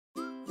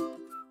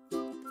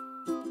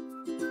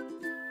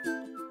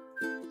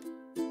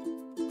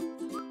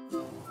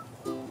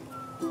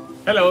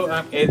Hello,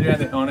 I'm Adrian,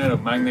 the owner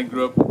of Magnet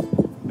Group,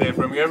 the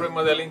premier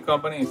remodeling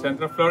company in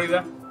Central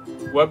Florida.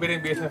 We've been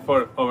in business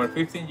for over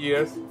 15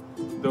 years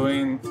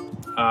doing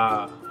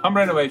home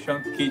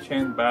renovation,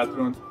 kitchen,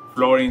 bathroom,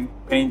 flooring,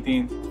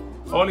 painting,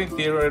 all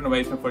interior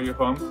renovation for your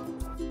home.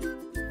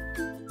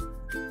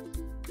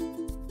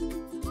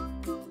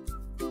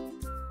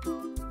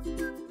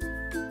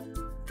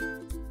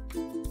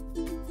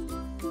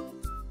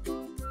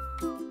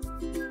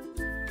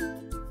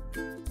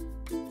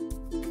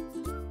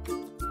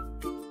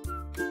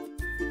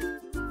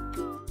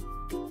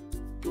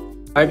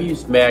 I've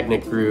used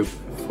Magnet Group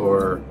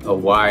for a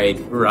wide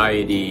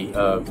variety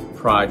of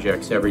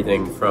projects,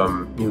 everything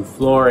from new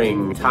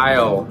flooring,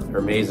 tile, they're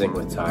amazing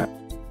with tile,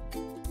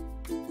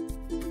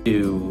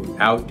 to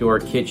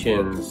outdoor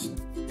kitchens,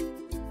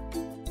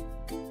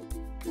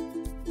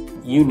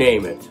 you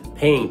name it,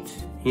 paint,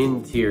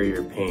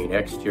 interior paint,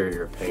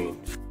 exterior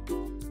paint.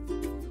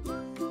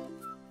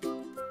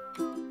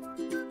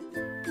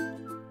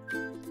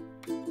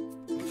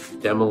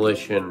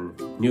 Demolition,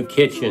 new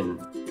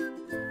kitchen.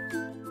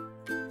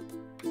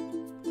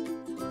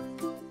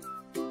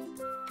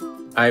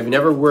 I've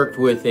never worked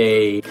with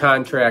a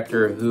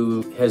contractor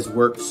who has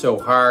worked so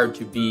hard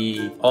to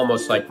be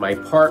almost like my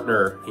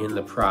partner in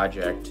the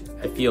project.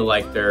 I feel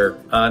like they're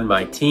on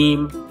my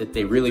team, that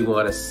they really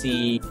want to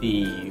see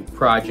the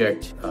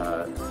project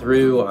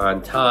through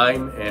on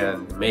time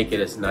and make it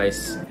as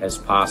nice as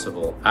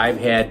possible. I've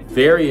had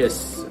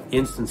various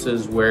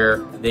instances where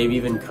they've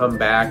even come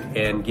back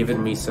and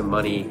given me some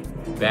money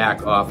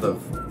back off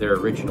of their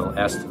original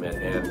estimate,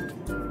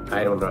 and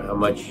I don't know how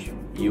much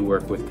you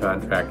work with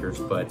contractors,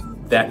 but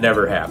that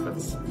never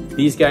happens.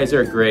 These guys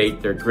are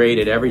great. They're great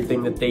at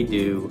everything that they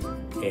do,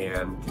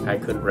 and I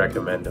couldn't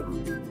recommend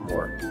them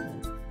more.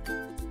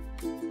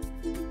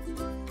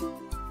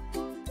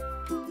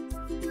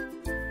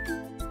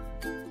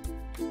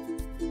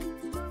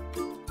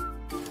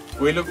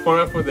 We look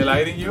forward to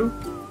delighting you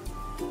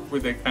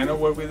with the kind of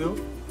work we do.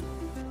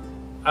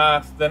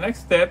 As the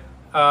next step,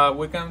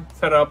 we can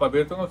set up a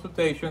virtual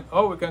consultation,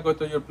 or we can go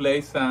to your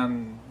place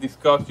and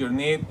discuss your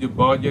needs, your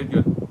budget,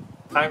 your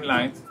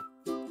timelines,